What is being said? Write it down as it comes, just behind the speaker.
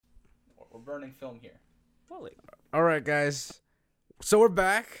burning film here. All right, guys. So we're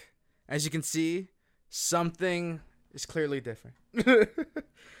back. As you can see, something is clearly different.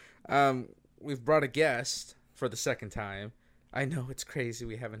 We've brought a guest for the second time. I know it's crazy.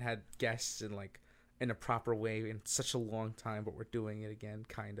 We haven't had guests in a proper way in such a long time, but we're doing it again,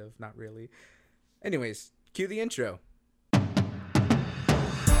 kind of, not really. Anyways, cue the intro.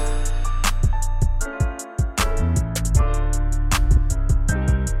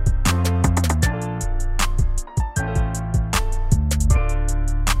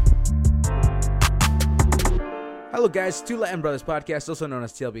 Hello guys, Two Latin Brothers Podcast, also known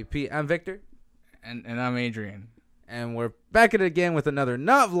as TLBP. I'm Victor. And I'm Adrian. And we're back at it again with another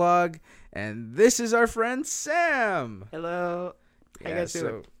not vlog. And this is our friend Sam. Hello. How you guys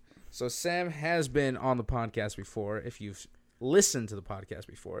doing? So Sam has been on the podcast before, if you've listened to the podcast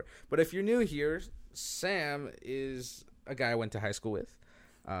before. But if you're new here, Sam is a guy I went to high school with.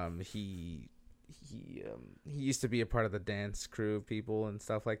 He used to be a part of the dance crew people and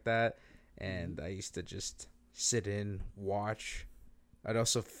stuff like that. And I used to just sit in, watch. I'd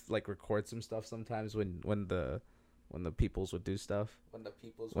also record some stuff sometimes when the peoples would do stuff. When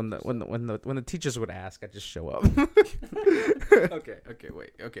the teachers would ask, I'd just show up.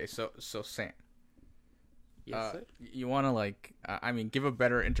 Okay. So Sam. Yes, sir. You want to give a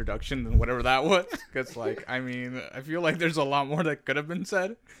better introduction than whatever that was, because I feel like there's a lot more that could have been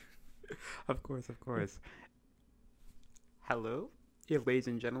said. Of course. Hello, ladies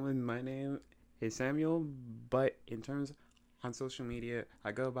and gentlemen. My name is Samuel, but in terms on social media,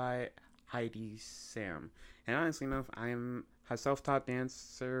 I go by ID Sam. And honestly enough, I'm a self-taught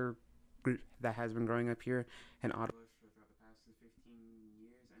dancer that has been growing up here in Ottawa for the past 15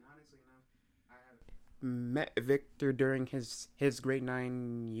 years. And honestly enough, I have met Victor during his grade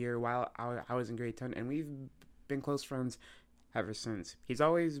 9 year while I was in grade 10, and we've been close friends ever since. He's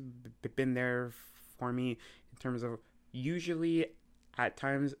always been there for me in terms of usually at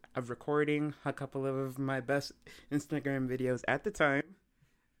times of recording a couple of my best Instagram videos at the time.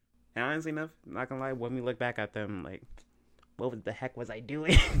 And honestly enough, not gonna lie, when we look back at them, what the heck was I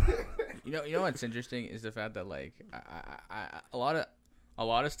doing? You know what's interesting is the fact that a lot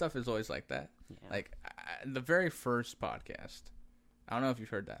of stuff is always like that. Yeah. The very first podcast, I don't know if you've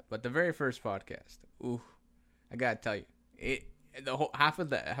heard that, but the very first podcast, I gotta tell you, the whole half of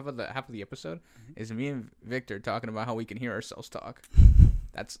the episode is me and Victor talking about how we can hear ourselves talk.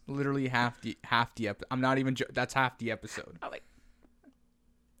 That's literally half the episode. I'm not even that's half the episode.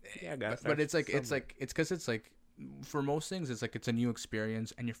 Yeah, guys. But it's because for most things it's a new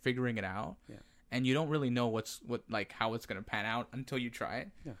experience and you're figuring it out. Yeah. And you don't really know how it's gonna pan out until you try it.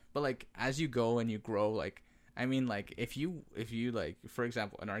 Yeah. But as you go and you grow, if you for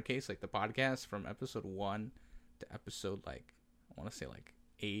example, in our case, the podcast from episode 1 to episode I want to say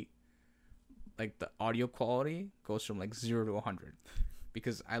 8, the audio quality goes from 0 to 100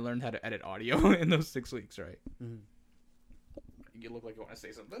 because I learned how to edit audio in those 6 weeks, right? Mm-hmm. You look like you want to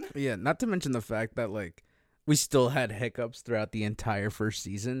say something. Yeah, not to mention the fact that we still had hiccups throughout the entire first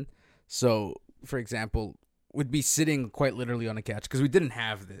season. So, for example, we'd be sitting quite literally on a couch because we didn't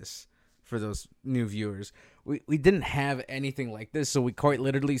have this. For those new viewers, we didn't have anything like this. So we quite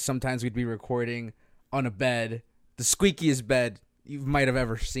literally sometimes we'd be recording on a bed, the squeakiest bed you might have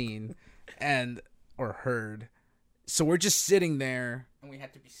ever seen or heard. So we're just sitting there. And we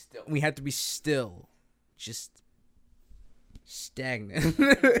had to be still. Just stagnant.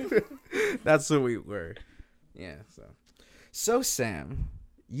 That's what we were. Yeah, so Sam,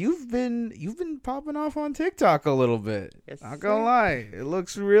 you've been popping off on TikTok a little bit. Yes, not gonna lie, it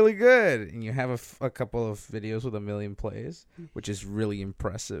looks really good, and you have a couple of videos with 1 million plays, which is really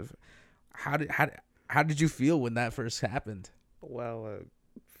impressive. How did you feel when that first happened? Well,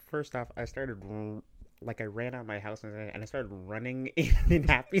 first off, I started I ran out of my house and I started running in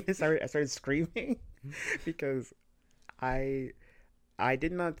happiness. I started screaming because I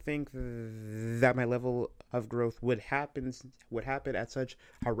did not think that my level of growth would happen at such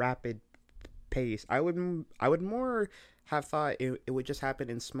a rapid pace. I would more have thought it would just happen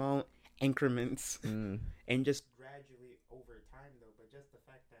in small increments and just gradually over time though. But just the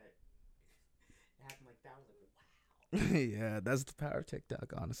fact that it happened like that was wow. Yeah, that's the power of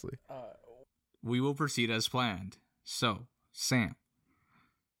TikTok, honestly. We will proceed as planned. So, Sam,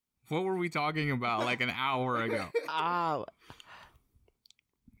 what were we talking about an hour ago?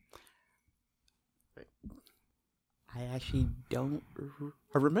 I actually don't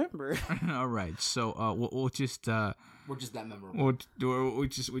remember. All right, so we'll just we're just that memorable. we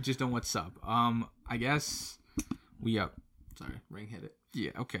just know what's up. I guess we Sorry, ring hit it.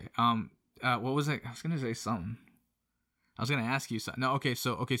 Yeah. Okay. What was I? I was gonna say something. I was gonna ask you something. No, okay,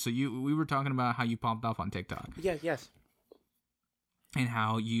 so we were talking about how you popped off on TikTok. Yeah, yes. And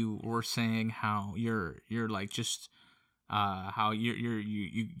how you were saying how you're like just how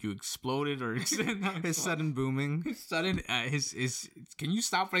you exploded or His sudden booming. sudden his can you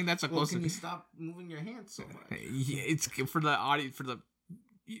stop putting that so close? Can you stop moving your hands so much? It's for the audience for the.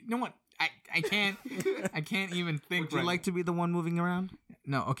 You know what? I can't even think. Would you like to be the one moving around?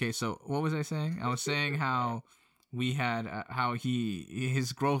 No. Okay. So what was I saying? I was saying how we had how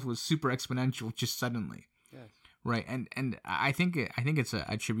his growth was super exponential just suddenly. Yes. Right. And I think it's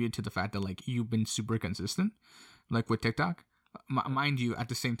a tribute to the fact that like you've been super consistent, like with TikTok. Mind you, at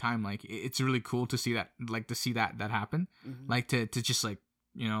the same time, like it's really cool to see that, like to see that happen, like to just like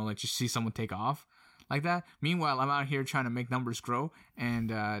like just see someone take off like that. Meanwhile, I'm out here trying to make numbers grow,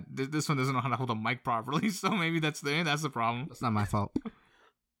 and this one doesn't know how to hold a mic properly, so maybe that's the problem. That's not my fault.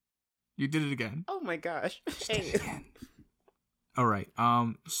 You did it again. Oh my gosh. Hey. All right.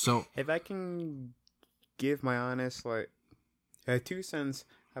 So if I can give my honest 2 cents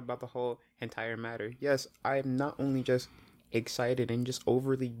about the whole entire matter, yes, I'm not only just excited and just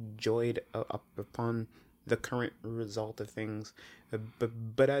overly joyed upon the current result of things,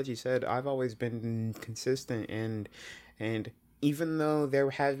 but as you said, I've always been consistent, and even though there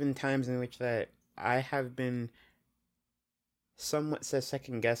have been times in which that I have been somewhat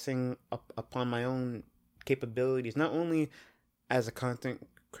second guessing upon my own capabilities, not only as a content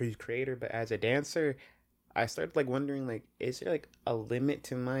creator but as a dancer, I started wondering is there a limit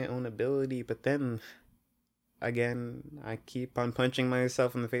to my own ability? But then again, I keep on punching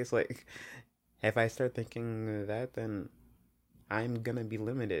myself in the face. If I start thinking that, then I'm gonna be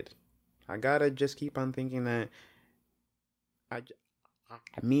limited. I gotta just keep on thinking that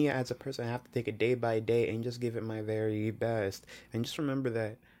me as a person, I have to take it day by day and just give it my very best. And just remember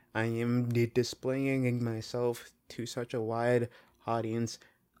that I am displaying myself to such a wide audience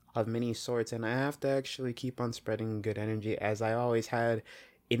of many sorts, and I have to actually keep on spreading good energy as I always had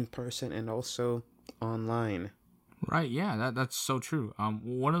in person and also online. Right, yeah, that's so true.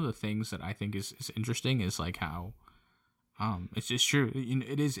 One of the things that I think is interesting is how it's just true.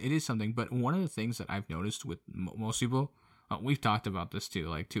 It is something, but one of the things that I've noticed with most people, we've talked about this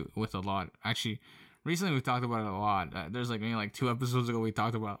too, with a lot. Actually, recently we've talked about it a lot. There's maybe 2 episodes ago we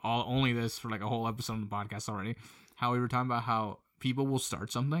talked about only this for a whole episode of the podcast already. How we were talking about how people will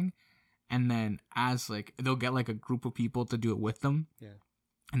start something, and then as they'll get a group of people to do it with them. Yeah.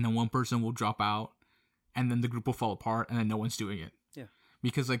 And then one person will drop out, and then the group will fall apart, and then no one's doing it. Yeah.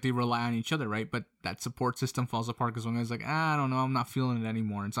 Because they rely on each other, right? But that support system falls apart because one guy's I don't know, I'm not feeling it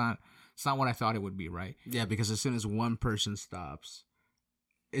anymore. It's not what I thought it would be, right? Yeah, because as soon as one person stops,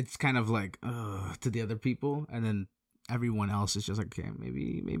 it's kind of to the other people, and then everyone else is just okay,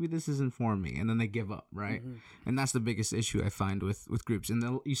 maybe this isn't for me, and then they give up, right? Mm-hmm. And that's the biggest issue I find with groups,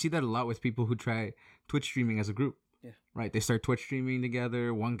 and you see that a lot with people who try Twitch streaming as a group. Yeah. Right? They start Twitch streaming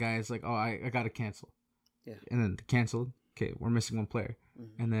together. One guy's oh, I gotta cancel. Yeah. And then canceled. Okay, we're missing one player.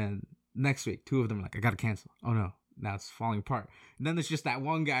 Mm-hmm. And then next week, 2 of them are I gotta cancel. Oh no, now it's falling apart. And then there's just that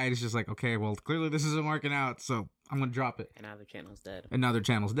one guy that's just okay, well, clearly this isn't working out, so I'm gonna drop it. And now their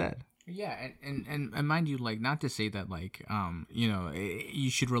channel's dead. Yeah, and mind you, not to say that you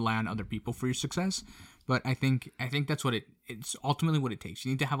should rely on other people for your success, but I think that's what it's ultimately what it takes.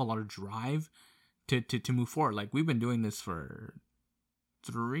 You need to have a lot of drive to move forward. We've been doing this for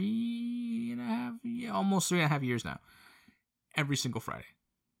almost 3.5 years now, every single Friday.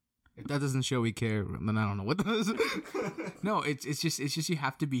 If that doesn't show we care, then I don't know what does. No, it's just you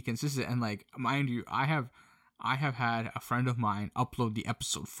have to be consistent, and mind you, I have had a friend of mine upload the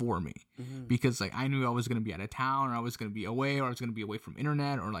episode for me, because I knew I was going to be out of town, or I was going to be away, or I was going to be away from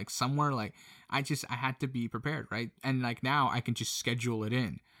internet, or somewhere. I had to be prepared, right? And now I can just schedule it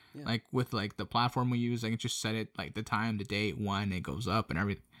in. Yeah. With the platform we use, I can just set it the time, the date, when it goes up, and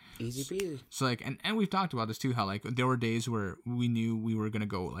everything. Easy peasy. So and we've talked about this too, how there were days where we knew we were gonna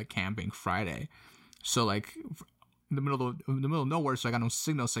go camping Friday, so in the middle of nowhere, so I got no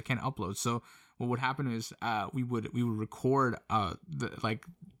signal, so I can't upload. So what would happen is we would record I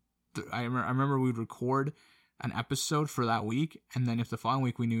remember we would record an episode for that week, and then if the following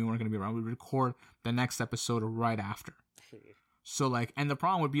week we knew we weren't gonna be around, we'd record the next episode right after. So and the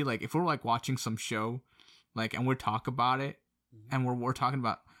problem would be if we're watching some show, and we're talk about it, and we're talking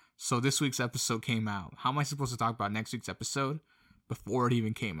about, so this week's episode came out. How am I supposed to talk about next week's episode before it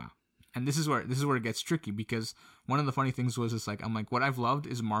even came out? And this is where it gets tricky, because one of the funny things was I'm what I've loved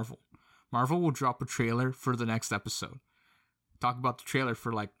is Marvel. Marvel will drop a trailer for the next episode talk about the trailer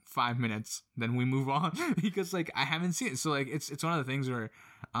for like 5 minutes, then we move on because like I haven't seen it. So like it's one of the things where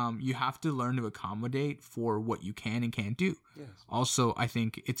you have to learn to accommodate for what you can and can't do. Yes. Also, I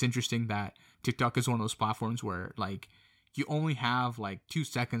think it's interesting that TikTok is one of those platforms where like you only have like 2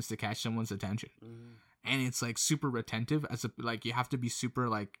 seconds to catch someone's attention. And it's like super retentive like you have to be super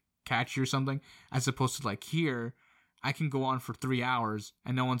like catchy or something, as opposed to like here I can go on for 3 hours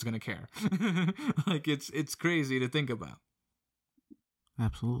and no one's gonna care. Like it's crazy to think about.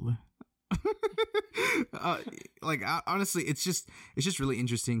 Absolutely. Honestly, it's just really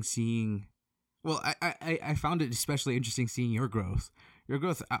interesting seeing. Well, I found it especially interesting seeing your growth. Your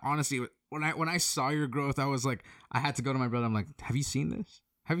growth, honestly, when I saw your growth, I was like, I had to go to my brother. I'm like, have you seen this?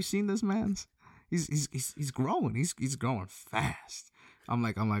 Have you seen this, man? He's growing. He's growing fast. I'm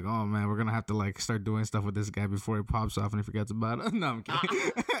like, oh man, we're gonna have to like start doing stuff with this guy before he pops off and he forgets about it. No, I'm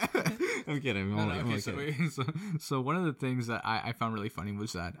kidding. I'm kidding. I'm kidding. So one of the things that I found really funny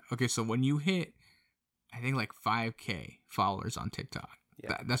was that, okay, so when you hit, I think like 5K followers on TikTok,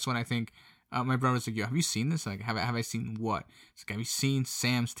 that's when I think my brother was like, yo, have you seen this? Like, have I seen what? It's like, have you seen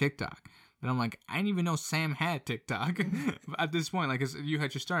Sam's TikTok? And I'm like, I didn't even know Sam had TikTok at this point. Like, you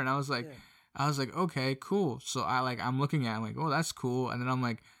had just started. And I was like, okay, cool. So I'm looking at it, I'm like, oh, that's cool. And then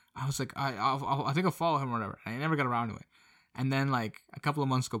I think I'll follow him or whatever. I never got around to it. And then like a couple of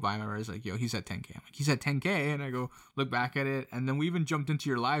months go by, my brother's like, yo, he's at 10K. I'm like, he's at 10K. And I go look back at it. And then we even jumped into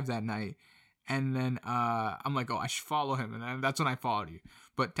your live that night. And then I'm like, oh, I should follow him. And then that's when I followed you.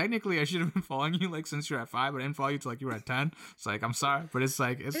 But technically, I should have been following you like since you're at 5, but I didn't follow you till like you were at 10. It's like, I'm sorry, but it's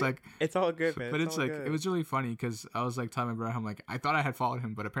all good, man. But it's like good. It was really funny because I was like telling my brother, I'm like, I thought I had followed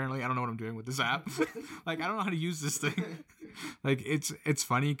him, but apparently I don't know what I'm doing with this app. Like I don't know how to use this thing. Like it's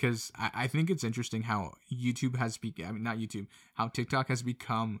funny because I think it's interesting how YouTube has how TikTok has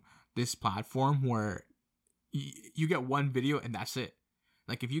become this platform where you get one video and that's it.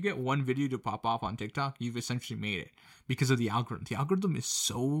 Like, if you get one video to pop off on TikTok, you've essentially made it because of the algorithm. The algorithm is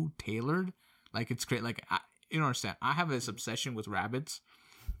so tailored. Like, it's great. Like, you don't understand. I have this obsession with rabbits,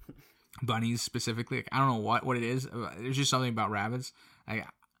 bunnies specifically. Like, I don't know what it is. There's just something about rabbits. Like,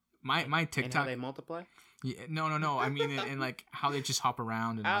 my TikTok. And how they multiply? Yeah, no. I mean, and like how they just hop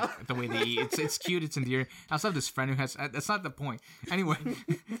around and like, the way they eat. It's cute. It's endearing. I also have this friend who has. That's not the point. Anyway,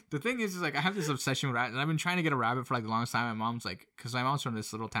 the thing is like I have this obsession with rabbits, and I've been trying to get a rabbit for like the longest time. My mom's like, because my mom's from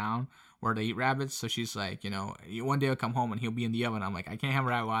this little town where they eat rabbits, so she's like, one day I'll come home and he'll be in the oven. I'm like, I can't have a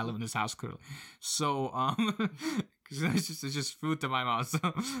rabbit while I live in this house, clearly. So it's just food to my mouth.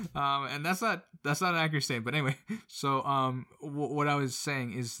 So, and that's not an accurate statement. But anyway, so what I was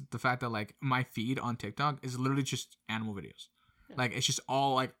saying is the fact that like my feed on TikTok is literally just animal videos. Yeah. Like it's just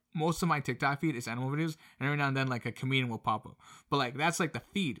all like most of my TikTok feed is animal videos, and every now and then like a comedian will pop up. But like that's like the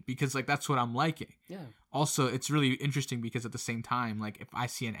feed because like that's what I'm liking. Yeah. Also, it's really interesting because at the same time, like if I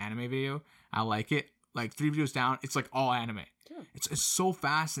see an anime video, I like it. Like 3 videos down, it's like all anime. Yeah. It's so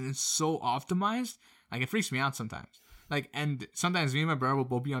fast and it's so optimized. Like it freaks me out sometimes. Like, and sometimes me and my brother will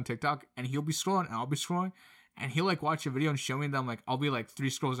both be on TikTok and he'll be scrolling and I'll be scrolling and he'll like watch a video and show me them. Like, I'll be like 3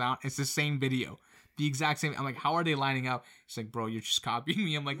 scrolls out. It's the same video, the exact same. I'm like, how are they lining up? He's like, bro, you're just copying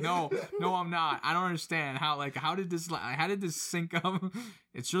me. I'm like, no, I'm not. I don't understand how did this sync up?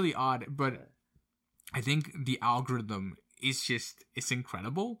 It's really odd, but I think the algorithm is it's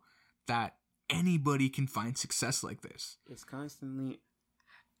incredible that anybody can find success like this. It's constantly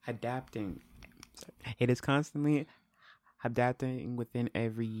adapting. It is constantly adapting within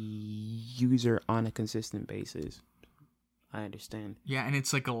every user on a consistent basis. I understand. Yeah, and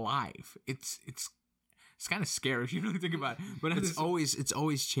it's like alive. It's kind of scary if you really think about it. But it's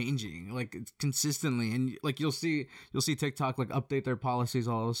always changing, like consistently. And like you'll see TikTok like update their policies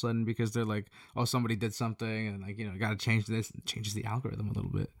all of a sudden because they're like, oh, somebody did something and like got to change this. It changes the algorithm a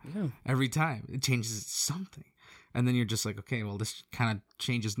little bit. Yeah. Every time it changes something. And then you're just like, okay, well, this kind of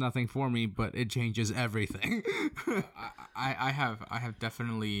changes nothing for me, but it changes everything. I have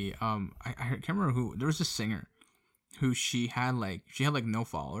definitely I can't remember who. There was a singer who she had no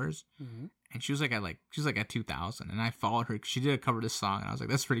followers, mm-hmm. and she was like at 2,000, and I followed her. She did a cover of this song, and I was like,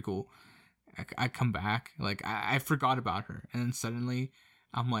 that's pretty cool. I come back, like I forgot about her, and then suddenly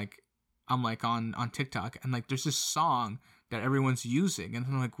I'm like on TikTok, and like there's this song that everyone's using, and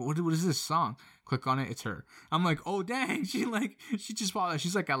I'm like, what is this song? Click on it, it's her. I'm like, oh dang, she just followed.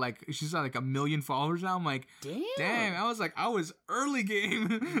 She's at like 1 million followers now. I'm like, dang. I was like, I was early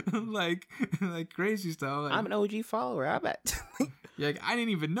game, like crazy stuff. Like, I'm an OG follower. I bet. Yeah, like, I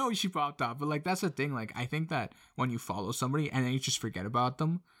didn't even know she popped up, but like that's the thing. Like I think that when you follow somebody and then you just forget about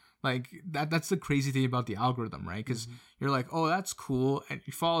them, like that's the crazy thing about the algorithm, right? Because mm-hmm. you're like, oh, that's cool, and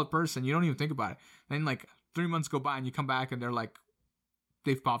you follow a person, you don't even think about it. Then like 3 months go by and you come back and they're like,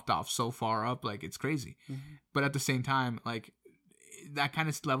 they've popped off so far up, like it's crazy. Mm-hmm. But at the same time, like that kind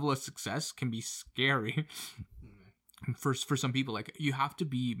of level of success can be scary for some people. Like you have to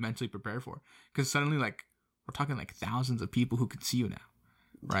be mentally prepared for, because suddenly like we're talking like thousands of people who can see you now,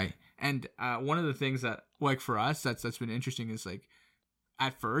 right? And one of the things that like for us that's been interesting is like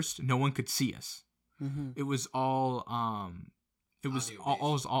at first no one could see us. Mm-hmm. It was all all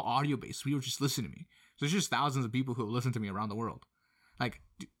audio based. We were just listening to me. So there's just thousands of people who have listened to me around the world. Like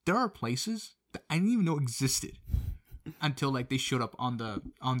there are places that I didn't even know existed until like they showed up on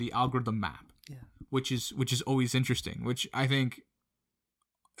the algorithm map. Yeah. Which is always interesting, which I think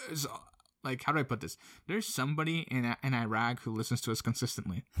is like, how do I put this? There's somebody in Iraq who listens to us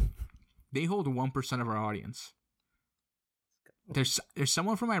consistently. They hold 1% of our audience. There's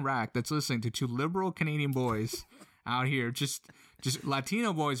someone from Iraq that's listening to two liberal Canadian boys out here, just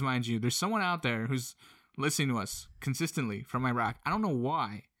Latino boys, mind you. There's someone out there who's listening to us consistently from Iraq. I don't know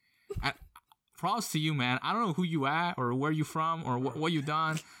why. Props to you, man. I don't know who you at or where you from or what you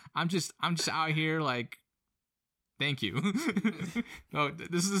done. I'm just out here like, thank you. No,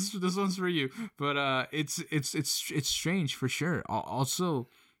 this one's for you. But it's strange for sure. Also,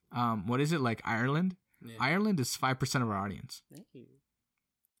 what is it like Ireland? Yeah. Ireland is 5% of our audience. Thank you.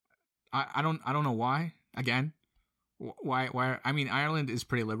 I don't know why. Again, why? I mean, Ireland is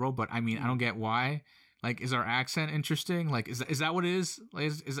pretty liberal, but I mean, I don't get why. Like, is our accent interesting? Like, is that what it is? Like,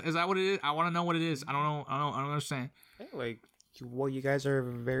 is that what it is? I want to know what it is. I don't know. I don't understand. Like, well, you guys are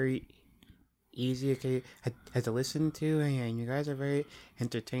very easy to listen to, and you guys are very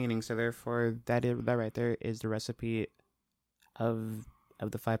entertaining. So therefore, that right there is the recipe of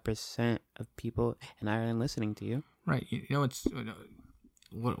the 5% of people in Ireland listening to you. Right. You know, it's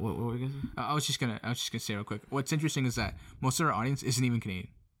what were we gonna say? I was just gonna say real quick. What's interesting is that most of our audience isn't even Canadian.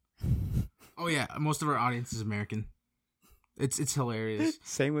 Oh yeah, most of our audience is American. It's hilarious.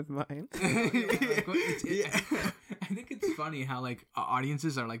 Same with mine. Yeah. I think it's funny how like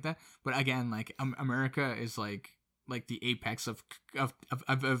audiences are like that, but again, like America is like the apex of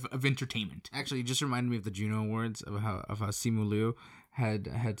entertainment. Actually, it just reminded me of the Juno Awards of how Simu Liu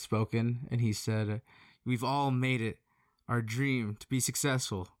had spoken, and he said, "We've all made it our dream to be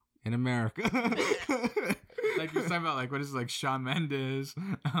successful in America." Like he's talking about like what is it, like Shawn Mendes,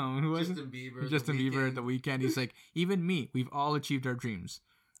 who was Justin Bieber at the weekend. He's like, even me, we've all achieved our dreams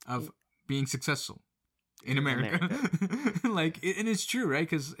of being successful in America. Like, and it's true, right?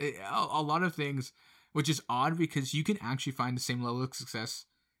 Because a lot of things, which is odd because you can actually find the same level of success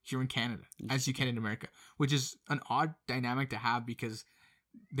here in Canada as you can in America, which is an odd dynamic to have because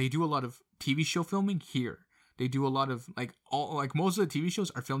they do a lot of TV show filming here. They do a lot of most of the TV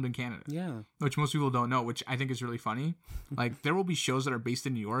shows are filmed in Canada. Yeah. Which most people don't know, which I think is really funny. Like there will be shows that are based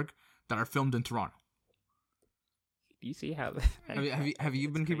in New York that are filmed in Toronto. Do you see how have you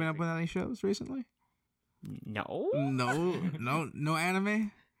been keeping up with any shows recently? No. No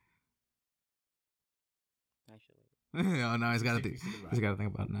anime? Actually. No, he's got to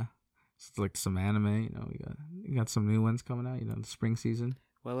think about it now. It's like some anime, you know, we got some new ones coming out, you know, the spring season.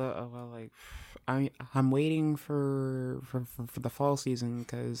 Well, like I'm waiting for the fall season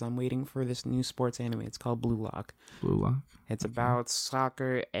because I'm waiting for this new sports anime. It's called Blue Lock. Blue Lock. It's about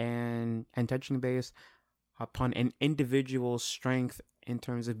soccer and touching base upon an individual's strength in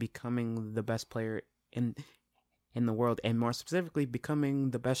terms of becoming the best player in the world, and more specifically,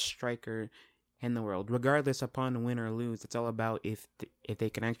 becoming the best striker in the world, regardless upon win or lose. It's all about if they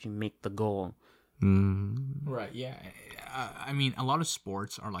can actually make the goal. Right. Yeah. I mean, a lot of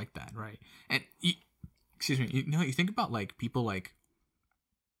sports are like that, right? And excuse me, you think about like people like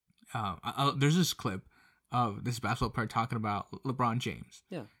there's this clip of this basketball player talking about LeBron James,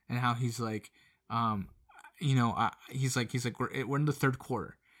 yeah, and how he's like, he's like we're in the third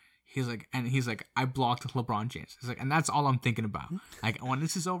quarter. He's like, I blocked LeBron James. He's like, and that's all I'm thinking about. Like, when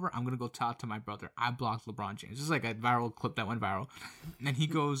this is over, I'm gonna go talk to my brother. I blocked LeBron James. This is like a viral clip that went viral, and he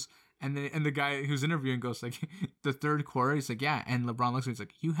goes. And the guy who's interviewing goes like, the third quarter, he's like, yeah. And LeBron looks at him, he's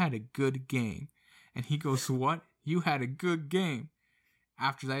like, you had a good game. And he goes, what? You had a good game.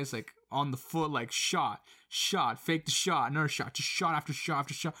 After that, he's like, on the foot, like, shot, fake the shot, another shot, just shot after shot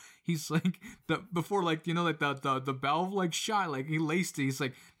after shot. He's like, before, like, you know, like the bell, like, shot, like, he laced it. He's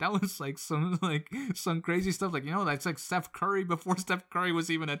like, that was like some crazy stuff. Like, you know, that's like Steph Curry before Steph Curry was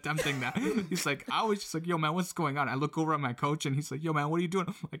even attempting that. He's like, I was just like, yo, man, what's going on? I look over at my coach and he's like, yo, man, what are you doing?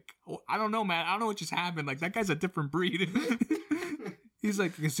 I'm like, oh, I don't know, man. I don't know what just happened. Like, that guy's a different breed. He's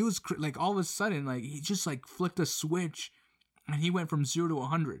like, because it was like all of a sudden, like, he just like flicked a switch and he went from 0 to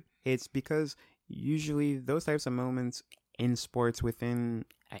 100. It's because usually those types of moments in sports within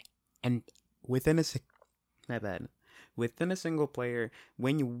a My bad. Within a single player,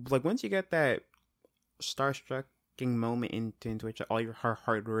 when you like once you get that starstrucking moment into which all your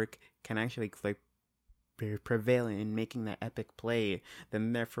hard work can actually like prevail in making that epic play,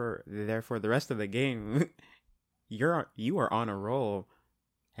 then therefore the rest of the game, you are on a roll,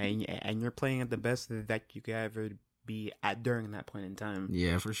 and you're playing at the best that you could ever be at during that point in time.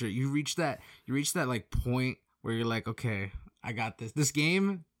 Yeah, for sure. You reach that like point where you're like, okay, I got this. This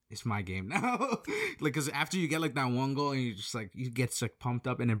game is my game now. Like, because after you get like that one goal and you just like, you get like pumped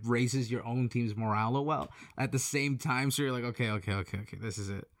up and it raises your own team's morale well at the same time. So you're like, okay, this is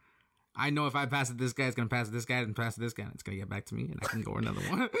it. I know if I pass it this guy, it's gonna pass it this guy, and pass it this guy, and it's gonna get back to me, and I can go another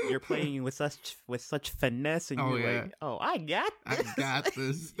one. You're playing with such finesse, and you're like, "Oh, I got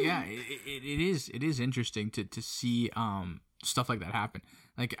this." Yeah, it is interesting to see stuff like that happen.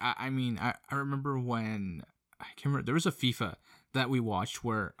 Like I mean, I remember when I can't remember, there was a FIFA that we watched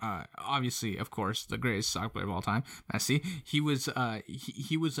where obviously, of course, the greatest soccer player of all time, Messi, he was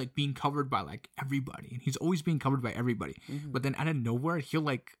like being covered by like everybody, and he's always being covered by everybody. Mm-hmm. But then out of nowhere, he'll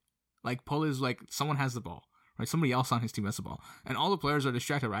like pull his, like, someone has the ball, right? Somebody else on his team has the ball, and all the players are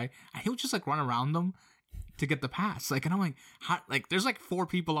distracted, right? And he'll just like run around them to get the pass. Like, and I'm like, how, like, there's like 4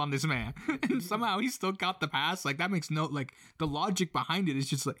 people on this man, and somehow he still got the pass. Like, that makes no, like, the logic behind it is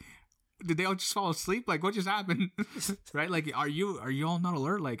just like, did they all just fall asleep? Like, what just happened? Right? Like, are you all not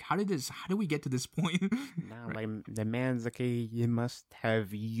alert? Like, how did we get to this point? Nah, right. Like, the man's like, he must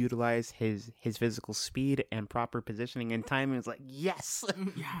have utilized his physical speed and proper positioning and timing. It's like, yes.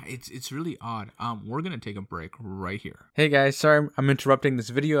 Yeah, it's really odd. We're gonna take a break right here. Hey guys, sorry I'm interrupting this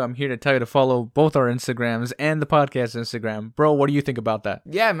video. I'm here to tell you to follow both our Instagrams and the podcast Instagram. Bro, what do you think about that?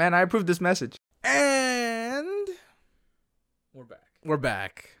 Yeah, man, I approve this message. And we're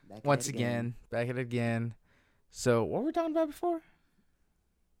back. Once again, back at it again. So, what were we talking about before?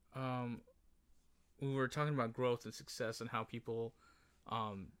 We were talking about growth and success and how people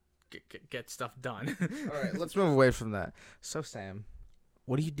get stuff done. All right, let's move away from that. So, Sam,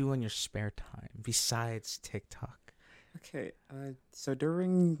 what do you do in your spare time besides TikTok? Okay, so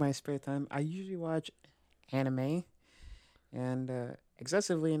during my spare time, I usually watch anime, and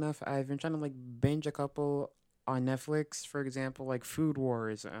excessively enough, I've been trying to like binge a couple on Netflix, for example, like Food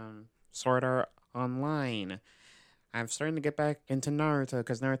Wars, Sword Art Online. I'm starting to get back into Naruto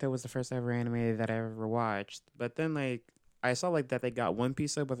because Naruto was the first ever anime that I ever watched. But then, like, I saw like that they got One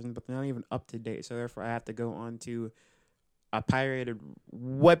Piece up, but they're not even up to date. So therefore, I have to go on to a pirated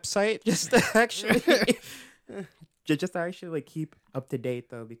website just to actually, just to actually like keep up to date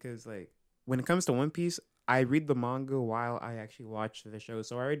though, because like when it comes to One Piece, I read the manga while I actually watch the show,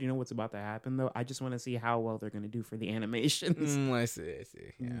 so I already know what's about to happen. Though I just want to see how well they're gonna do for the animations. I see.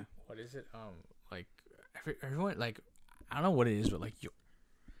 Yeah. What is it? Like everyone, like, I don't know what it is, but like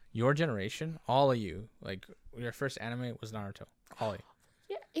your generation, all of you, like, your first anime was Naruto. All of you.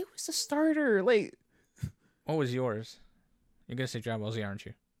 Yeah, it was a starter. Like, what was yours? You're gonna say Dragon Ball Z, aren't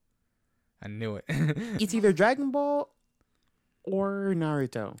you? I knew it. It's either Dragon Ball or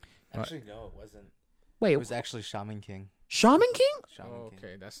Naruto. Actually, no, it wasn't. Wait, it was actually Shaman King. Shaman King?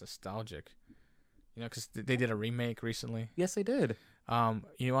 Okay, that's nostalgic. You know, because they did a remake recently. Yes, they did.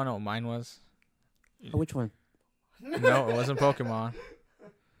 You wanna know what mine was? Oh, which one? No, it wasn't Pokemon.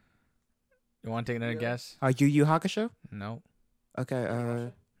 You want to take another guess? Yu Yu Hakusho? No.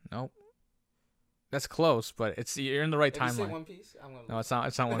 Okay. Nope. That's close, but you're in the right timeline. One Piece? No, it's not.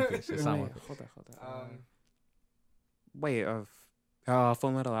 It's not One Piece. It's not One Piece. Hold on. Wait,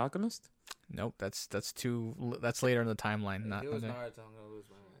 Full Metal Alchemist? Nope. That's later in the timeline. Not. It was Naruto. I'm gonna lose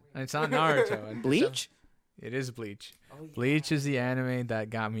my mind. It's not Naruto. Bleach? It is Bleach. Oh, yeah. Bleach is the anime that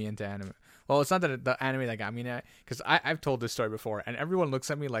got me into anime. Well, it's not that the anime that got me into it, because I've told this story before, and everyone looks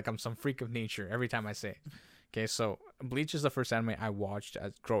at me like I'm some freak of nature every time I say it. Okay, so Bleach is the first anime I watched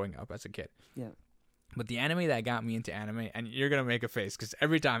as growing up as a kid. Yeah. But the anime that got me into anime, and you're gonna make a face, because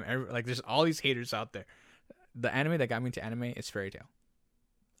every time, like, there's all these haters out there. The anime that got me into anime is Fairy Tail.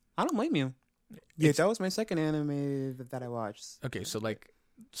 I don't blame you. Yeah, that was my second anime that I watched. Okay, so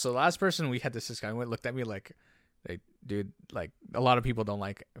the last person we had this discussion with looked at me like, dude, like, a lot of people don't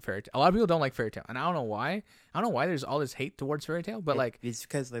like Fairy Tail. A lot of people don't like Fairy Tail, and I don't know why. I don't know why there's all this hate towards Fairy Tail, but it's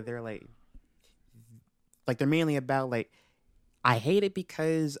because they're like they're mainly about like, I hate it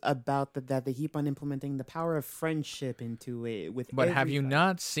because about that they keep on implementing the power of friendship into it with. But have you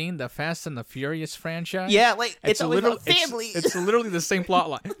not seen the Fast and the Furious franchise? Yeah, like it's always about family. It's literally the same plot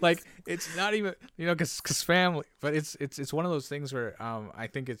line. Like, it's not even, because family. But it's one of those things where I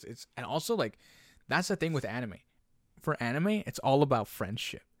think it's and also, like, that's the thing with anime. For anime, it's all about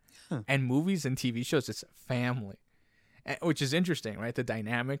friendship, and movies and TV shows, it's family. which is interesting, right? The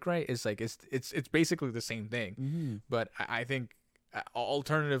dynamic, right, is like it's basically the same thing. Mm-hmm. But I think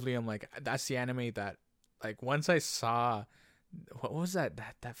alternatively, I'm like, that's the anime that, like, once I saw what was that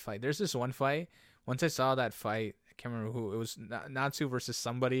fight. There's this one fight. Once I saw that fight, I can't remember who it was. Natsu versus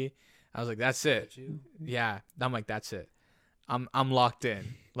somebody. I was like, that's it. Yeah, I'm like, that's it. I'm locked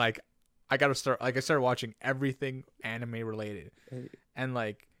in. Like, I gotta start. Like, I started watching everything anime related, and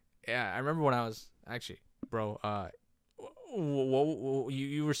like, yeah, I remember when I was actually, bro. What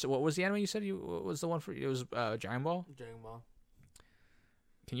you were? What was the anime you said? What was the one for you? It was Dragon Ball. Dragon Ball.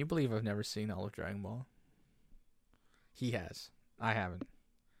 Can you believe I've never seen all of Dragon Ball? He has. I haven't.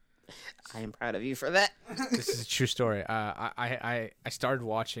 I am proud of you for that. This is a true story. I started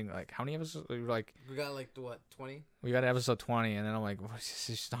watching, like, how many episodes? We got like what, 20? We got episode 20, and then I'm like, this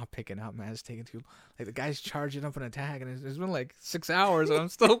is not picking up, man. It's taking too. Like, the guy's charging up an attack, and it's been like 6 hours, and I'm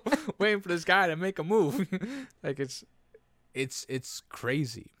still waiting for this guy to make a move. Like, it's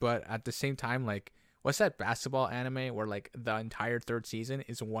crazy, but at the same time, like, what's that basketball anime where like the entire third season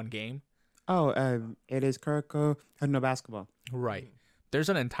is one game? Oh, it is Kuroko no Basketball. Right. There's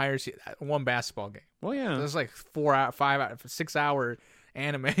an entire one basketball game. Well, yeah. There's like 6 hour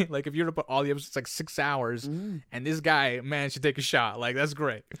anime. Like, if you were to put all the episodes, it's like 6 hours, and this guy managed to take a shot. Like, that's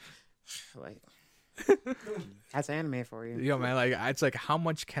great. Like, that's anime for you. Yo, man, like, it's like, how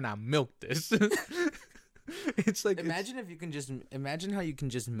much can I milk this? It's like, imagine how you can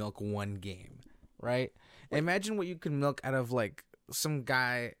just milk one game, right? Imagine what you can milk out of like some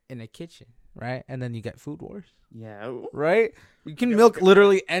guy in a kitchen, right? And then you get Food Wars. Yeah. Right? You can milk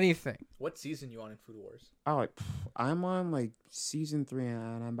literally anything. What season you on in Food Wars? Oh, like, I'm on like season 3,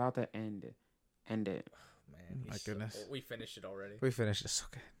 and I'm about to end it. Man, my goodness. We finished it already. We finished this.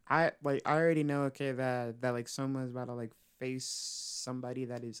 Okay. I already know, okay, that like someone's about to like face somebody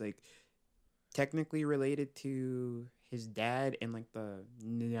that is like technically related to his dad in like the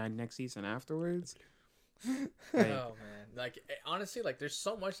next season afterwards. Like, oh man, like, honestly, like, there's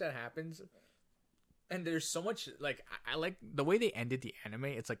so much that happens, and there's so much, like, I like the way they ended the anime.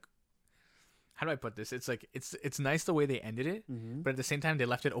 It's like, how do I put this? It's like, it's nice the way they ended it, but at the same time they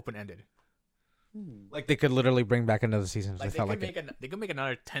left it open ended. Like, they could literally bring back another season. Like, they could make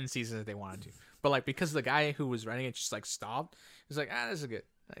another 10 seasons if they wanted to, but like, because the guy who was writing it just like stopped, he's like, this is good.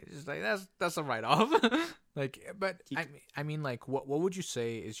 Like, just like, that's a write off. Like, but I mean, like, what would you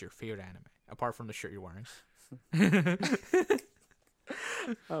say is your favorite anime apart from the shirt you're wearing?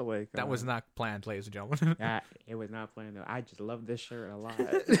 Oh wait, that was not planned, ladies and gentlemen. Yeah, it was not planned though. I just love this shirt a lot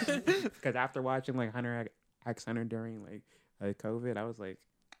because after watching like Hunter x Hunter during like COVID, I was like,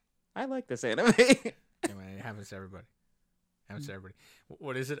 I like this anime. Yeah, man, it happens to everybody.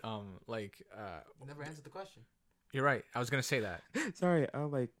 What is it? Like, never answered the question. You're right. I was gonna say that. Sorry.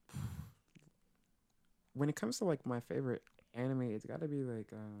 Like, when it comes to like my favorite anime, it's got to be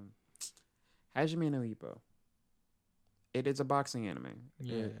like Hajime no Ippo. It is a boxing anime.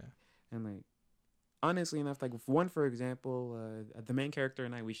 Yeah. And like, honestly enough, like one for example, the main character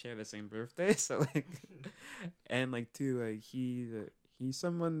and I, we share the same birthday, so like, and like two, he's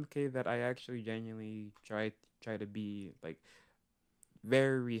someone, okay, that I actually genuinely try to be like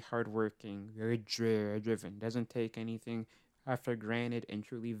very hardworking, very driven, doesn't take anything for granted, and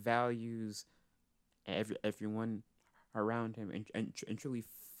truly values everyone around him, and truly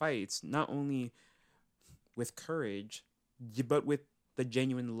fights not only with courage, but with the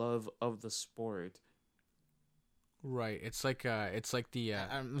genuine love of the sport. Right. It's like the.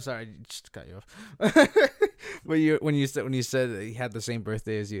 I'm sorry, I just cut you off. But when you said that he had the same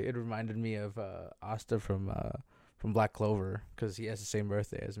birthday as you, it reminded me of Asta from Black Clover, because he has the same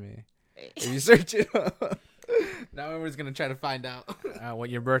birthday as me. If you search it up, now everyone's gonna try to find out what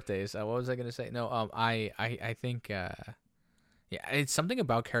your birthday is. What was I gonna say? No. I think. Yeah, it's something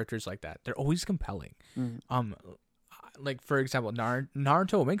about characters like that. They're always compelling. Like, for example,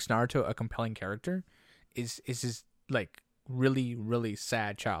 Naruto. What makes Naruto a compelling character is his like really, really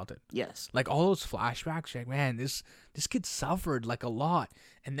sad childhood. Yes. Like, all those flashbacks, like, man, this kid suffered like a lot,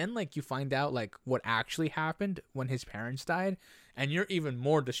 and then like you find out like what actually happened when his parents died, and you're even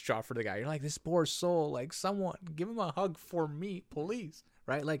more distraught for the guy. You're like, this poor soul. Like, someone give him a hug for me, please.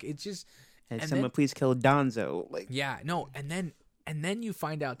 Right? Like, it's just. And someone please kill Danzo. Like, yeah, no, and then you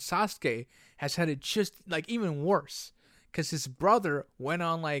find out Sasuke has had it just like even worse, because his brother went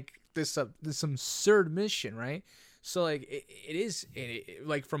on like this absurd mission, right? So like it is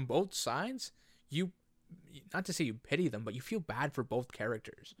like, from both sides, you, not to say you pity them, but you feel bad for both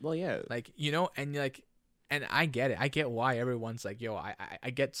characters. well, yeah. Like, you know, and like, and I get it. I get why everyone's like, yo, I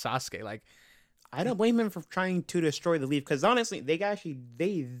get Sasuke. Like, I don't blame him for trying to destroy the leaf, because honestly,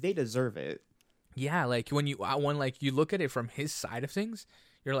 they deserve it. yeah, like when you look at it from his side of things,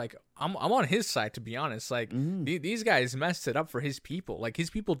 you're like, I'm on his side, to be honest. Like these guys messed it up for his people. Like his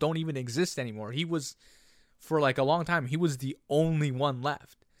people don't even exist anymore. He was, for like a long time, he was the only one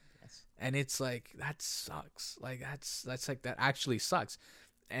left. Yes. And it's like, that sucks. Like that's like, that actually sucks.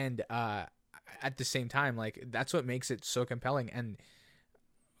 And at the same time, like that's what makes it so compelling. And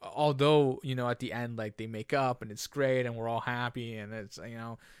although, you know, at the end, like they make up and it's great and we're all happy and it's, you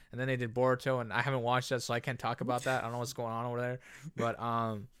know, and then they did Boruto and I haven't watched that, so I can't talk about that. I don't know what's going on over there, but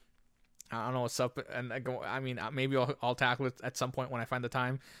I don't know what's up. And I mean, maybe I'll tackle it at some point when I find the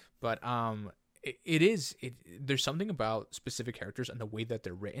time, but there's something about specific characters and the way that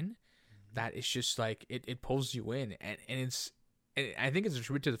they're written that is just like, it pulls you in, and I think it's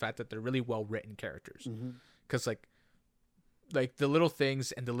attributed to the fact that they're really well written characters, because like the little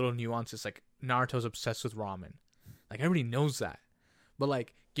things and the little nuances, like Naruto's obsessed with ramen, like everybody knows that, but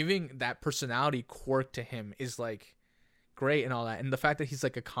like giving that personality quirk to him is like great and all that, and the fact that he's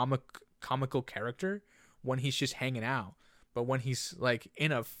like a comical character when he's just hanging out, but when he's like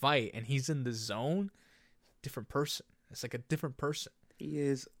in a fight and he's in the zone, different person. It's like a different person. He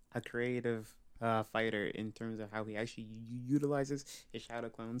is a creative fighter in terms of how he actually utilizes his shadow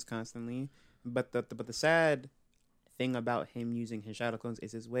clones constantly, but the sad thing about him using his shadow clones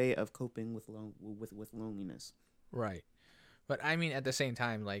is his way of coping with loneliness. Right. But I mean, at the same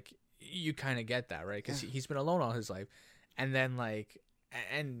time, like you kind of get that, right? Because he's been alone all his life, and then like,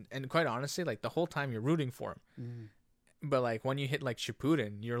 and quite honestly, like the whole time you're rooting for him, but like when you hit like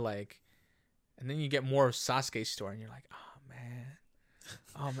Shippuden, you're like, and then you get more of Sasuke's story, and you're like, oh man,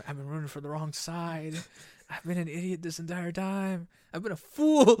 I've been rooting for the wrong side. I've been an idiot this entire time. I've been a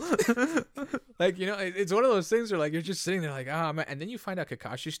fool. Like, you know, it's one of those things where like you're just sitting there like, oh man, and then you find out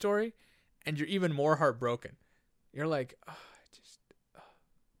Kakashi's story, and you're even more heartbroken. You're like, oh,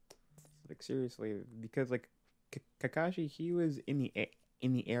 like seriously, because like Kakashi, he was in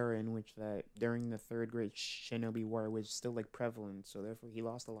the era in which that during the Third Great Shinobi War was still like prevalent, so therefore he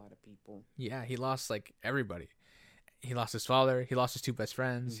lost a lot of people. Yeah, he lost like everybody. He lost his father. He lost his two best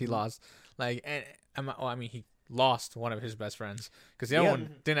friends. He lost like, and I mean, he lost one of his best friends because the other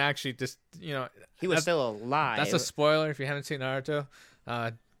one didn't actually just, you know, he was still alive. That's a spoiler if you haven't seen Naruto.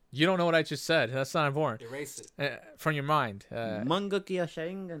 You don't know what I just said. That's not important. Erase it from your mind. Mangekyou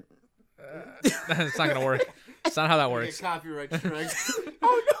Sharingan. It's not gonna work. It's not how that works. Copyright strike.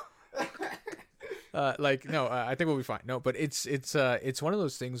 Oh no. Like no, I think we'll be fine. No, but it's one of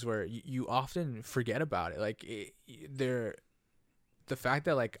those things where you often forget about it. Like the fact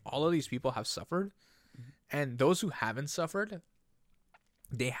that like all of these people have suffered, and those who haven't suffered,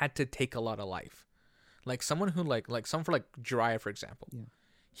 they had to take a lot of life. Like someone who like someone for like Jiraiya, for example. Yeah.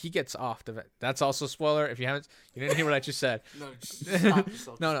 He gets off the. That's also a spoiler if you didn't hear what I just said. No, just stop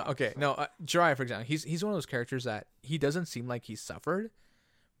yourself. No, okay, no. Jiraiya, for example, he's one of those characters that he doesn't seem like he suffered,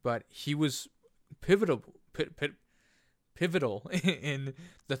 but he was pivotal in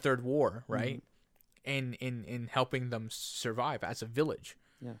the Third War, right? In helping them survive as a village.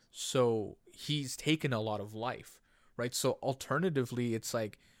 Yeah. So he's taken a lot of life, right? So alternatively, it's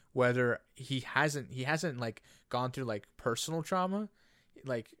like whether he hasn't like gone through like personal trauma,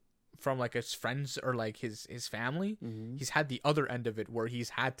 like from like his friends or like his family. He's had the other end of it where he's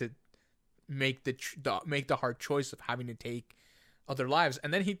had to make the hard choice of having to take other lives,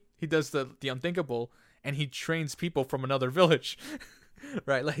 and then he does the unthinkable and he trains people from another village.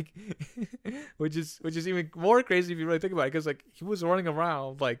 Right, like which is even more crazy if you really think about it, because like he was running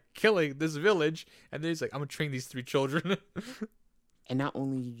around like killing this village, and then he's like, I'm gonna train these 3 children. And not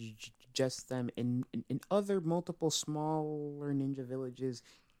only just them, in other multiple smaller ninja villages,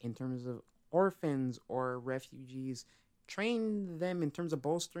 in terms of orphans or refugees, train them in terms of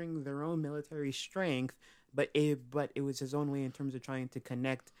bolstering their own military strength, but it was his own way in terms of trying to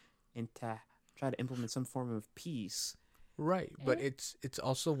connect and to try to implement some form of peace. Right, but it's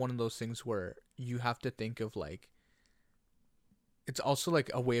also one of those things where you have to think of like, it's also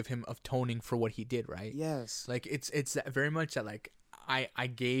like a way of him atoning for what he did, right? Yes. Like it's very much that like I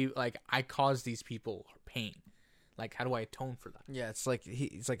caused these people pain. Like, how do I atone for that? Yeah, it's like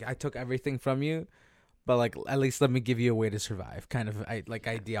he's like, I took everything from you, but like at least let me give you a way to survive, kind of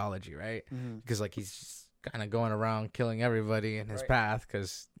ideology, right? Because like he's just kind of going around killing everybody in his path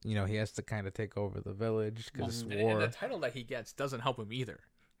because, you know, he has to kind of take over the village because war. And the title that he gets doesn't help him either.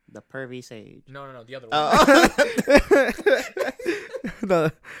 The pervy sage. No, the other one.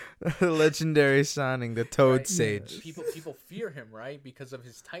 The legendary sounding, the Toad Sage. Yeah. People fear him, right, because of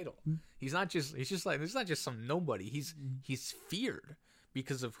his title. He's not just some nobody. He's feared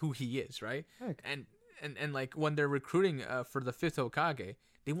because of who he is, right? Heck. And and like when they're recruiting for the 5th Hokage,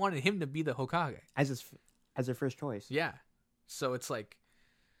 they wanted him to be the Hokage. as their first choice. Yeah. So it's like,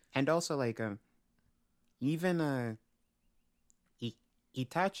 And also, like, even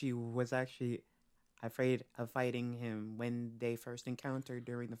Itachi was actually afraid of fighting him when they first encountered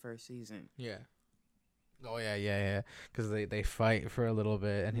during the first season. yeah. Oh yeah. Because they fight for a little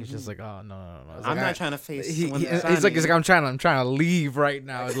bit, and he's just like, oh no. It's I'm like, not trying to face. He's someone like, beside me. I'm trying to leave right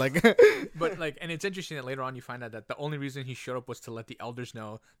now. It's like, But like, and it's interesting that later on you find out that the only reason he showed up was to let the elders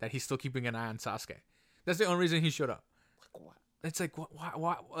know that he's still keeping an eye on Sasuke. That's the only reason he showed up. Like, what? It's like,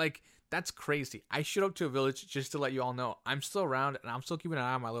 why? Like, that's crazy. I showed up to a village just to let you all know I'm still around and I'm still keeping an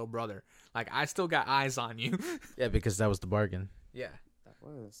eye on my little brother. Like, I still got eyes on you. yeah, because that was the bargain. Yeah. That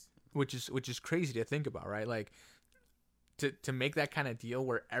was. Which is crazy to think about, right? Like, to make that kind of deal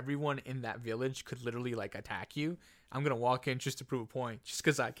where everyone in that village could literally like attack you. I'm gonna walk in just to prove a point, just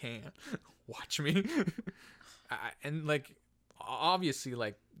because I can. Watch me. And like, obviously,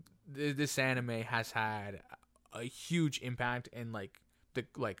 like this anime has had a huge impact in like the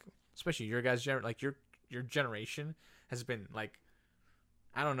like, especially your guys' like your generation has been like,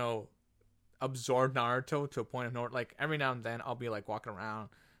 I don't know, absorbed Naruto to a point of no, like every now and then I'll be like walking around.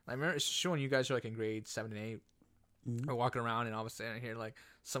 I remember showing you guys are like in grade 7 and 8. Or walking around and all of a sudden I hear like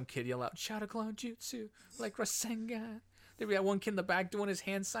some kid yell out Shadow Clone Jutsu, like Rasengan. There'd be that one kid in the back doing his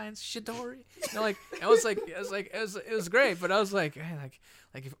hand signs, Shidori. You know, like it was great, but I was like, man,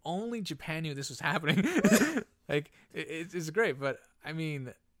 like if only Japan knew this was happening. Like it's great, but I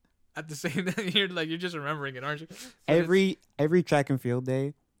mean, at the same time, you're just remembering it, aren't you? But Every track and field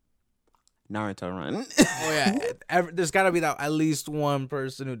day, Naruto run. Oh yeah, there's got to be that at least one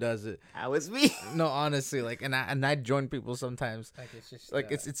person who does it. That was me. No, honestly, like, and I join people sometimes. like it's just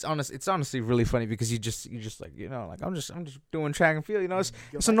Like it's honestly really funny because you just like, you know, like I'm just doing track and field, you know,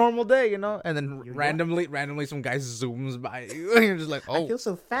 it's a normal day, you know, and then randomly some guy zooms by you and you're just like, oh, I feel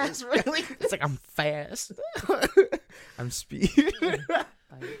so fast, really. it's like I'm fast. I'm speed.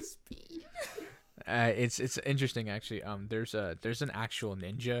 It's interesting actually. There's an actual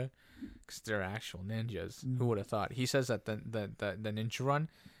ninja, because they're actual ninjas. Who would have thought? He says that the ninja run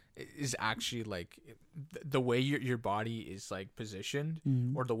is actually like the way your body is like positioned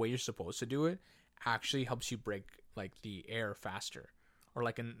or the way you're supposed to do it actually helps you break like the air faster. Or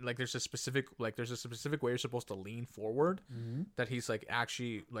like there's a specific way you're supposed to lean forward that he's like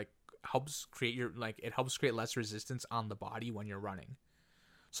actually like helps create it helps create less resistance on the body when you're running.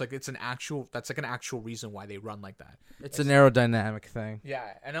 So like that's an actual reason why they run like that. It's an aerodynamic thing. Yeah,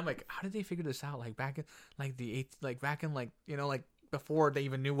 and I'm like, how did they figure this out? Like back in like you know, like before they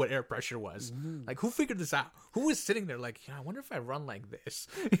even knew what air pressure was. Like who figured this out? Who was sitting there like, I wonder if I run like this,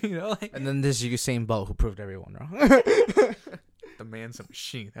 you know? Like, And then this Usain Bolt who proved everyone wrong. the man's a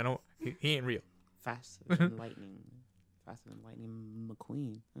machine. He ain't real. Faster than lightning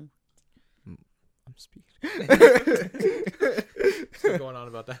McQueen. Huh? I'm speed. Still going on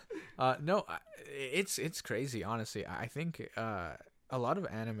about that. No, it's crazy. Honestly, I think a lot of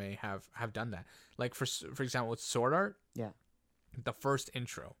anime have done that. Like for example, with Sword Art. Yeah. The first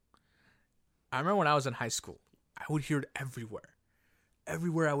intro. I remember when I was in high school, I would hear it everywhere.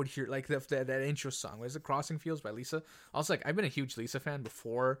 Everywhere I would hear like that intro song. Was it Crossing Fields by Lisa? I was like, I've been a huge Lisa fan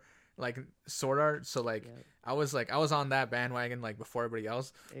before like Sword Art, so like I was on that bandwagon like before everybody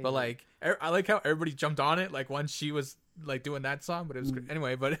else. But like I like how everybody jumped on it like once she was like doing that song. But it was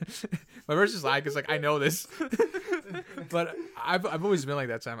anyway. But my versus like is like I know this, but I've always been like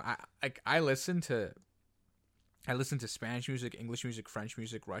that. Sam. I listen to Spanish music, English music, French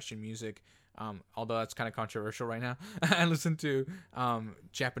music, Russian music. Although that's kind of controversial right now. I listen to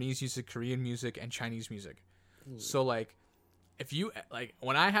Japanese music, Korean music, and Chinese music. So like, if you like,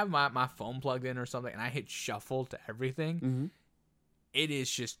 when I have my phone plugged in or something, and I hit shuffle to everything, it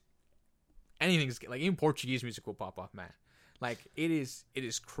is just anything's like even Portuguese music will pop off, man. Like it is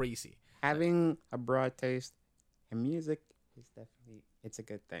crazy. Having a broad taste in music is definitely it's a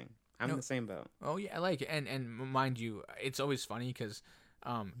good thing. I'm in the same boat. Oh yeah, I like it. And mind you, it's always funny because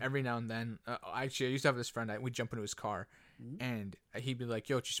every now and then, actually, I used to have this friend. We'd jump into his car, and he'd be like,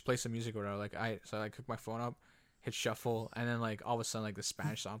 "Yo, just play some music or whatever." Like so I hook my phone up, hit shuffle, and then like all of a sudden like the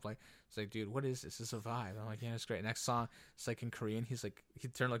Spanish song play. It's like, dude, what is this? This is a vibe. I'm like, yeah, it's great. Next song, it's like in Korean. He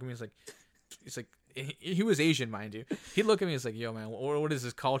turned look at me. He's like. He was Asian, mind you. He'd look at me. He's like, "Yo, man, what is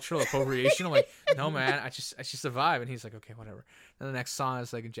this cultural appropriation?" I'm like, "No, man, it's just a vibe." And he's like, "Okay, whatever." Then the next song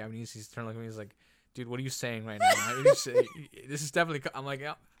is like in Japanese. He's turned look at me. He's like, "Dude, what are you saying right now? This is definitely." I'm like,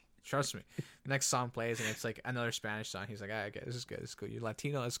 "Yeah, trust me." The next song plays and it's like another Spanish song. He's like, "Okay, this is good. This is cool. You're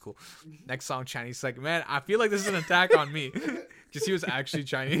Latino. That's cool." Next song, Chinese. He's like, "Man, I feel like this is an attack on me," because he was actually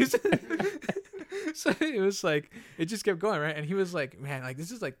Chinese. So it was like it just kept going, right? And he was like, man, like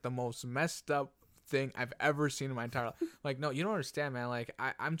this is like the most messed up thing I've ever seen in my entire life. Like, no, you don't understand, man. Like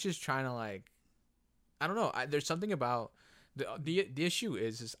I'm just trying to like, I don't know. There's something about the issue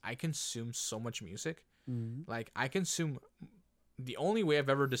is I consume so much music. Like I consume. The only way I've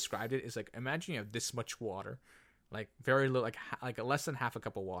ever described it is like, imagine you have this much water, like very little, like less than half a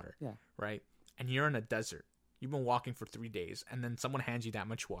cup of water. Yeah. Right. And you're in a desert. You've been walking for 3 days, and then someone hands you that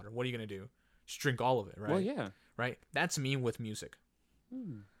much water. What are you gonna do? Just drink all of it, right? Well, yeah. Right. That's me with music.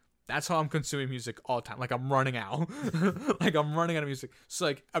 That's how I'm consuming music all the time. Like I'm running out. Like I'm running out of music. So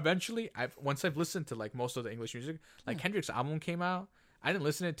like eventually, once I've listened to like most of the English music, like Kendrick's album came out, I didn't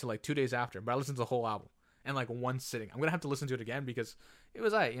listen to it till like 2 days after, but I listened to the whole album. And like one sitting, I'm gonna have to listen to it again because it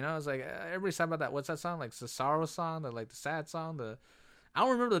was you know, it's like everybody's talking about that. What's that song? Like the sorrow song, the sad song. I don't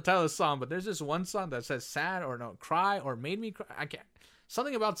remember the title of the song, but there's this one song that says sad or no cry or made me cry. I can't.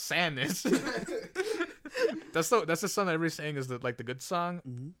 Something about sadness. That's the song that everybody's saying is the good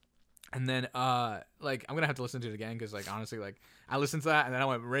song. And then like I'm gonna have to listen to it again because like honestly like I listened to that and then I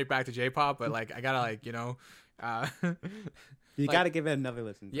went right back to J-pop, but like I gotta like you know. You like, gotta give it another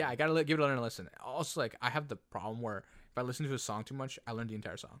listen. Yeah, I gotta give it another listen. Also, like I have the problem where if I listen to a song too much, I learn the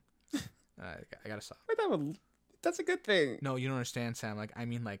entire song. I gotta stop. That's a good thing. No, you don't understand, Sam. Like I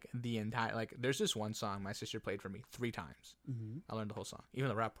mean, like the entire like. There's this one song my sister played for me 3 times. I learned the whole song, even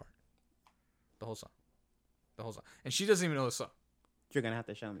the rap part. The whole song, and she doesn't even know the song. You're gonna have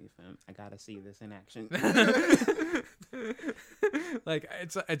to show me, fam. I gotta see this in action. Like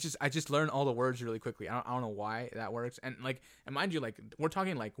I just learn all the words really quickly. I don't know why that works. And like, and mind you, like we're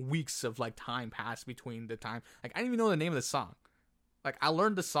talking like weeks of like time passed between the time. Like I didn't even know the name of the song. Like I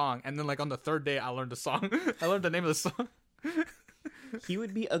learned the song, and then like on the 3rd day I learned the song. I learned the name of the song. He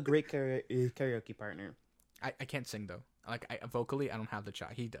would be a great karaoke partner. I can't sing though. Like vocally I don't have the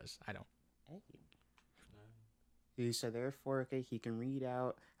shot. He does. I don't. So therefore, okay, he can read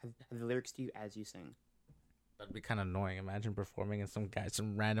out the lyrics to you as you sing. That'd be kind of annoying. Imagine performing and some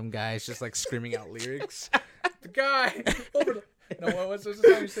random guys just like screaming out lyrics. The guy over the. No, what's the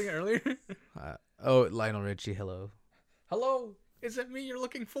song you singing earlier? Lionel Richie, hello. Hello, is it me you're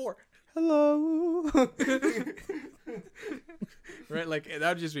looking for? Hello. Right, like that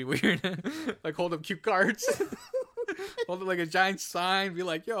would just be weird. Like hold up cute cards. Hold up like a giant sign. Be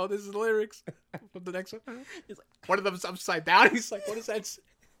like, yo, this is the lyrics. From the next one. He's like, one of them's upside down. He's like, what is that?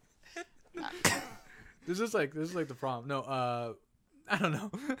 This is like the problem. No, I don't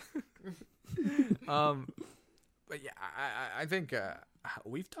know. But yeah, I think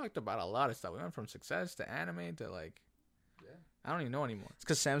we've talked about a lot of stuff. We went from success to anime to like, I don't even know anymore. It's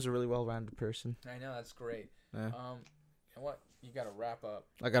because Sam's a really well-rounded person. I know, that's great. Yeah. And what you gotta wrap up.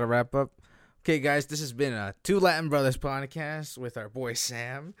 I gotta wrap up. Okay, guys, this has been a Two Latin Brothers podcast with our boy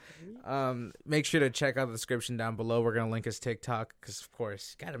Sam. Make sure to check out the description down below. We're gonna link his TikTok because, of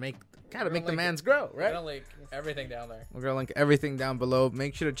course, gotta make the man's grow, right? We're gonna link everything down there. We're gonna link everything down below.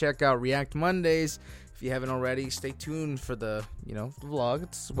 Make sure to check out React Mondays if you haven't already. Stay tuned for the the vlog.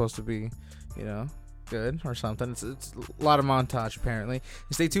 It's supposed to be good or something. It's a lot of montage apparently.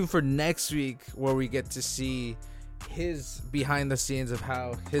 And stay tuned for next week where we get to see his behind the scenes of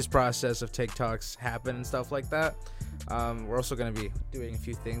how his process of TikToks happen and stuff like that. We're also going to be doing a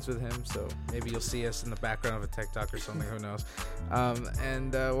few things with him, so maybe you'll see us in the background of a TikTok or something, who knows.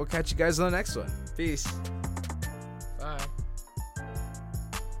 And we'll catch you guys on the next one. Peace.